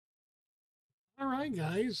Hi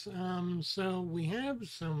guys. So we have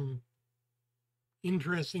some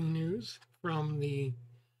interesting news from the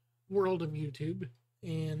world of YouTube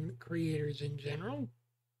and creators in general.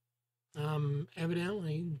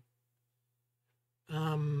 Evidently,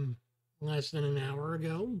 um, less than an hour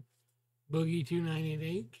ago,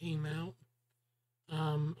 Boogie2988 came out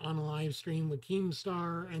on a live stream with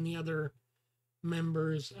Keemstar and the other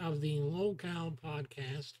members of the 𝑭𝒐𝒂𝒔𝒕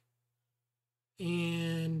podcast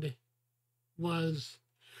and was,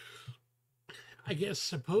 I guess,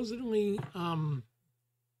 supposedly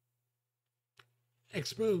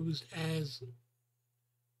exposed as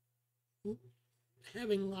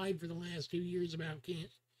having lied for the last 2 years about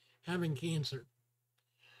having cancer.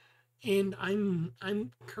 And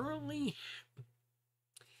I'm currently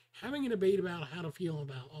having a debate about how to feel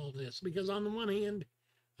about all this, because on the one hand,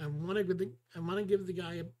 I want to give the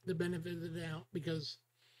guy the benefit of the doubt, because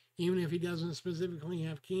even if he doesn't specifically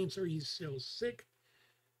have cancer, he's still sick.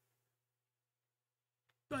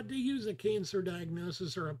 But to use a cancer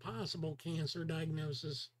diagnosis or a possible cancer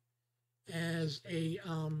diagnosis as a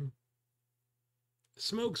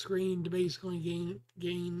smokescreen to basically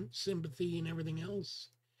gain sympathy and everything else,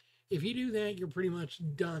 if you do that, you're pretty much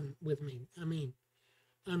done with me. I mean,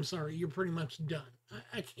 I'm sorry, you're pretty much done.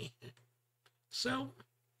 I can't. So,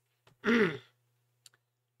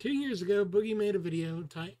 2 years ago, Boogie made a video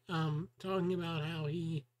talking about how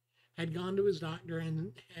he had gone to his doctor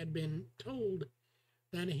and had been told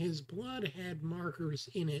that his blood had markers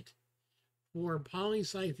in it for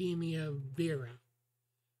polycythemia vera,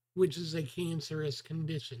 which is a cancerous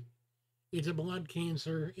condition. It's a blood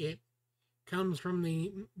cancer. It comes from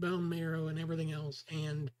the bone marrow and everything else.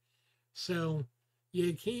 And so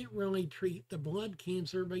you can't really treat the blood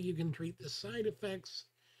cancer, but you can treat the side effects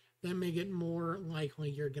that make it more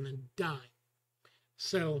likely you're going to die.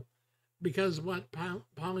 So, because what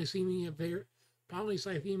polycythemia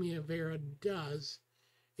vera does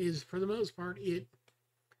is, for the most part, it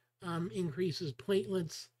increases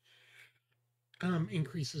platelets,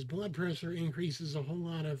 increases blood pressure, increases a whole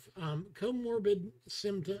lot of comorbid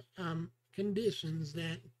conditions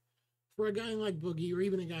that, for a guy like Boogie, or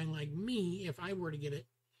even a guy like me, if I were to get it,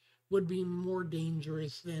 would be more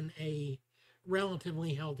dangerous than a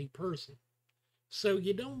relatively healthy person. So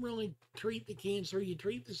you don't really treat the cancer, you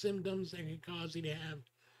treat the symptoms that could cause you to have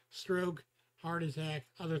stroke, heart attack,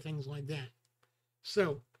 other things like that.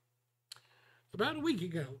 So, about a week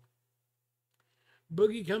ago,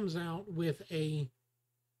 Boogie comes out with a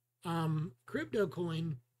crypto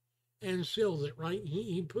coin and shills it, right?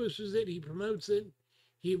 He pushes it, he promotes it,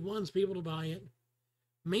 he wants people to buy it.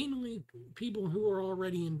 Mainly people who are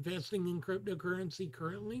already investing in cryptocurrency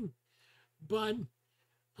currently. But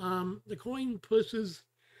the coin pushes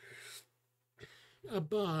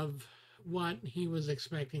above what he was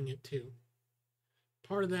expecting it to.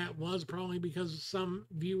 Part of that was probably because some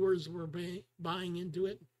viewers were buying into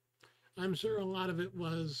it. I'm sure a lot of it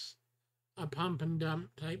was a pump and dump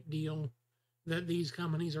type deal that these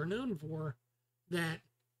companies are known for, that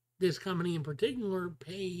this company in particular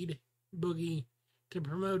paid Boogie to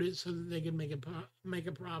promote it so that they could make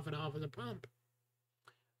a profit off of the pump.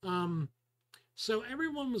 So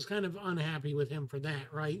everyone was kind of unhappy with him for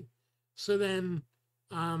that, right? So then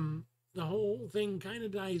the whole thing kind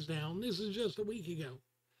of dies down. This is just a week ago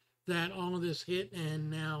that all of this hit, and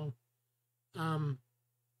now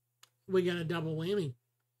we got a double whammy,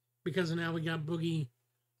 because now we got Boogie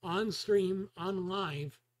on stream, on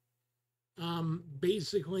live,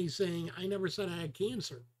 basically saying, I never said I had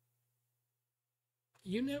cancer.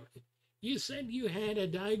 You said you had a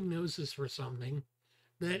diagnosis for something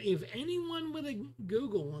that if anyone with a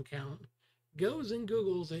Google account goes and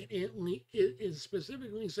Googles it, it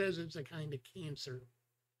specifically says it's a kind of cancer.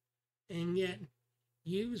 And yet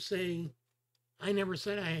you say, I never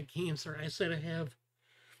said I had cancer. I said I have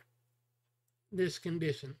this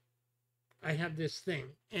condition. I have this thing,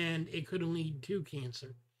 and it could lead to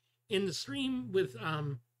cancer. In the stream with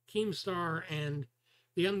Keemstar and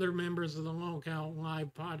the other members of the 𝑭𝒐𝒂𝒔𝒕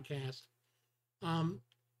live podcast,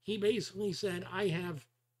 he basically said, I have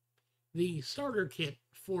the starter kit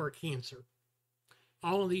for cancer.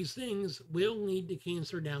 All of these things will lead to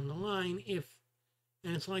cancer down the line and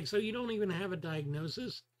it's like, so you don't even have a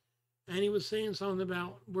diagnosis? And he was saying something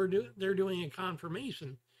about they're doing a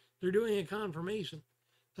confirmation. They're doing a confirmation.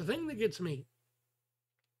 The thing that gets me,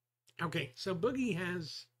 okay, so Boogie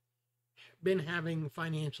has been having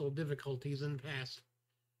financial difficulties in the past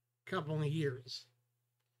couple of years.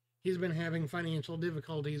 He's been having financial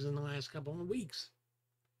difficulties in the last couple of weeks.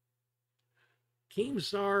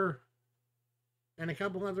 Keemstar and a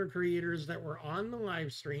couple other creators that were on the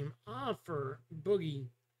live stream offer Boogie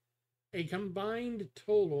a combined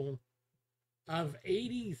total of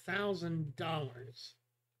 $80,000,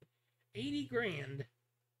 80 grand,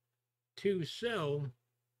 to show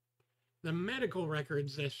the medical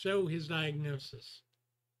records that show his diagnosis.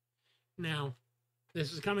 Now,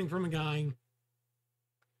 this is coming from a guy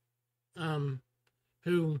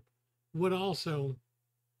who would also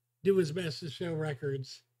do his best to show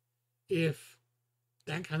records if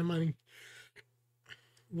that kind of money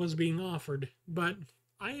was being offered. But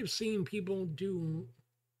I have seen people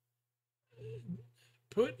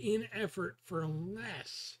put in effort for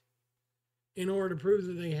less in order to prove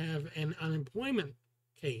that they have an unemployment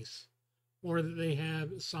case or that they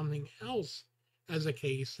have something else as a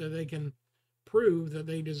case that they can prove that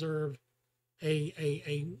they deserve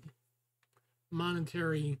a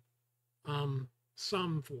monetary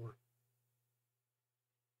sum for.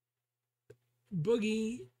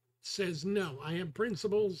 Boogie says, no, I have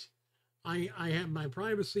principles. I have my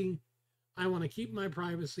privacy. I want to keep my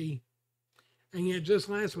privacy. And yet just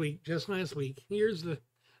last week, here's the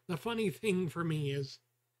funny thing for me is,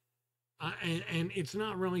 and it's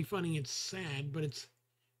not really funny, it's sad, but it's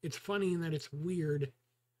funny in that it's weird.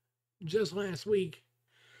 Just last week,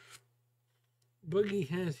 Boogie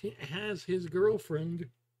has his girlfriend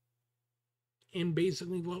in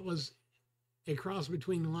basically what was a cross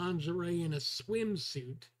between lingerie and a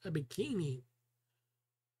swimsuit, a bikini,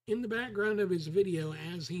 in the background of his video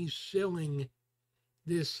as he's shilling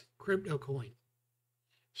this crypto coin.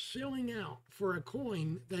 Shilling out for a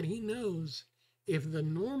coin that he knows if the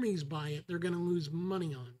normies buy it, they're going to lose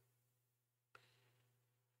money on.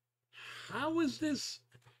 How does this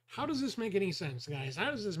make any sense, guys?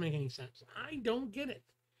 How does this make any sense? I don't get it.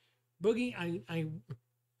 Boogie,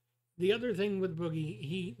 the other thing with Boogie,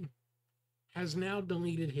 he has now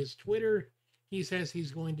deleted his Twitter. He says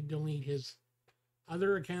he's going to delete his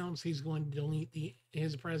other accounts. He's going to delete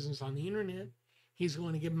his presence on the internet. He's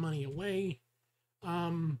going to give money away.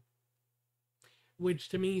 Which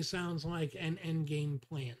to me sounds like an end game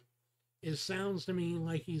plan. It sounds to me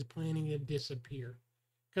like he's planning to disappear,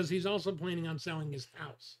 because he's also planning on selling his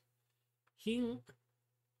house.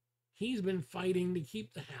 He's been fighting to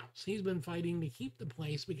keep the house. He's been fighting to keep the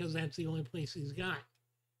place because that's the only place he's got.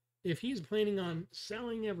 If he's planning on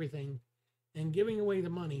selling everything and giving away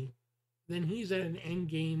the money, then he's at an end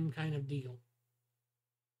game kind of deal.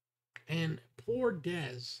 And poor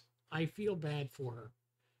Des, I feel bad for her.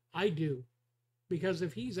 I do. Because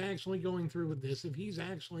if he's actually going through with this, if he's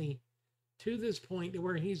actually to this point to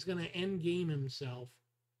where he's going to end game himself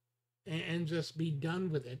and just be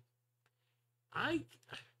done with it,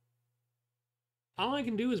 all I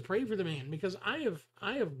can do is pray for the man, because I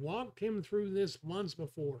have walked him through this once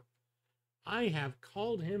before. I have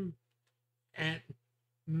called him at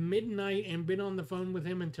midnight and been on the phone with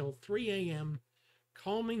him until 3 a.m.,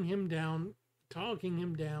 calming him down, talking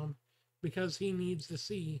him down, because he needs to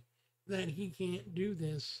see that he can't do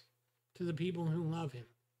this to the people who love him.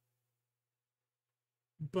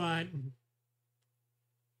 But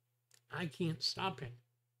I can't stop him.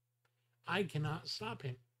 I cannot stop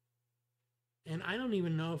him. And I don't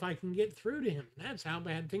even know if I can get through to him. That's how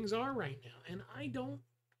bad things are right now. And I don't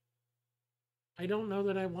know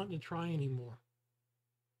that I want to try anymore.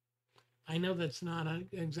 I know that's not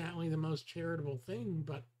exactly the most charitable thing,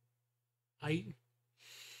 but at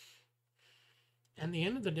the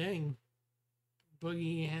end of the day,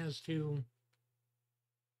 Boogie has to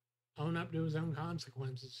own up to his own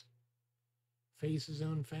consequences. Face his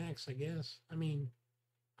own facts, I guess. I mean,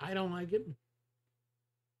 I don't like it.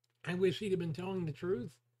 I wish he'd have been telling the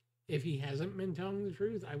truth. If he hasn't been telling the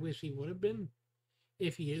truth, I wish he would have been.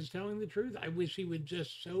 If he is telling the truth, I wish he would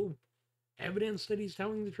just show evidence that he's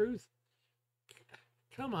telling the truth.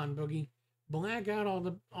 Come on, Boogie. Black out all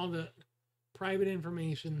the private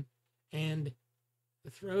information and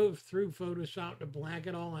throw through Photoshop to black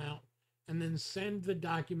it all out, and then send the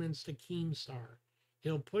documents to Keemstar.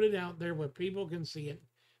 He'll put it out there where people can see it,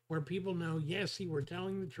 where people know, yes, you were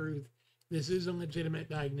telling the truth. This is a legitimate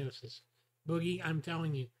diagnosis. Boogie, I'm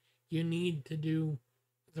telling you, you need to do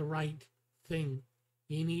the right thing.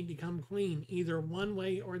 You need to come clean, either one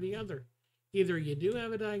way or the other. Either you do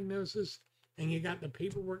have a diagnosis and you got the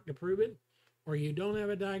paperwork to prove it, or you don't have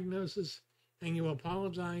a diagnosis and you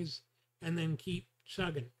apologize and then keep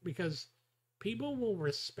chugging, because people will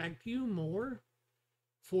respect you more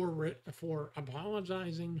for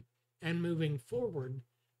apologizing and moving forward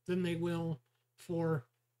than they will for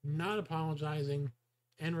not apologizing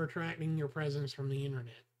and retracting your presence from the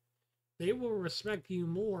internet. They will respect you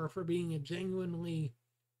more for being a genuinely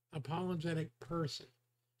apologetic person,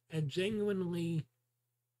 a genuinely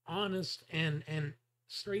honest and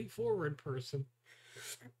straightforward person,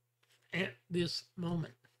 at this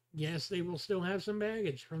moment. Yes, they will still have some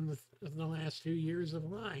baggage from the last 2 years of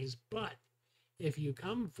lies, but if you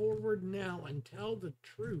come forward now and tell the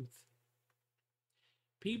truth,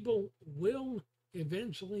 people will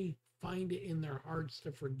eventually find it in their hearts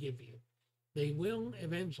to forgive you. They will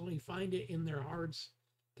eventually find it in their hearts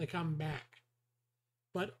to come back.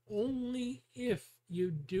 But only if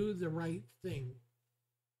you do the right thing.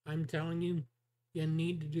 I'm telling you, you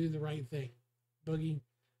need to do the right thing. Boogie,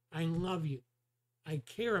 I love you. I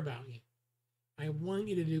care about you. I want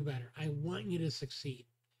you to do better. I want you to succeed.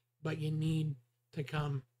 But you need to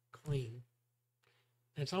come clean.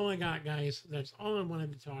 That's all I got, guys. That's all I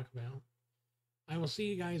wanted to talk about. I will see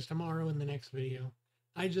you guys tomorrow in the next video.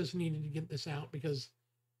 I just needed to get this out because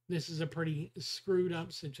this is a pretty screwed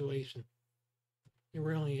up situation. It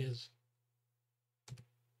really is.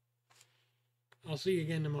 I'll see you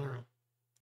again tomorrow.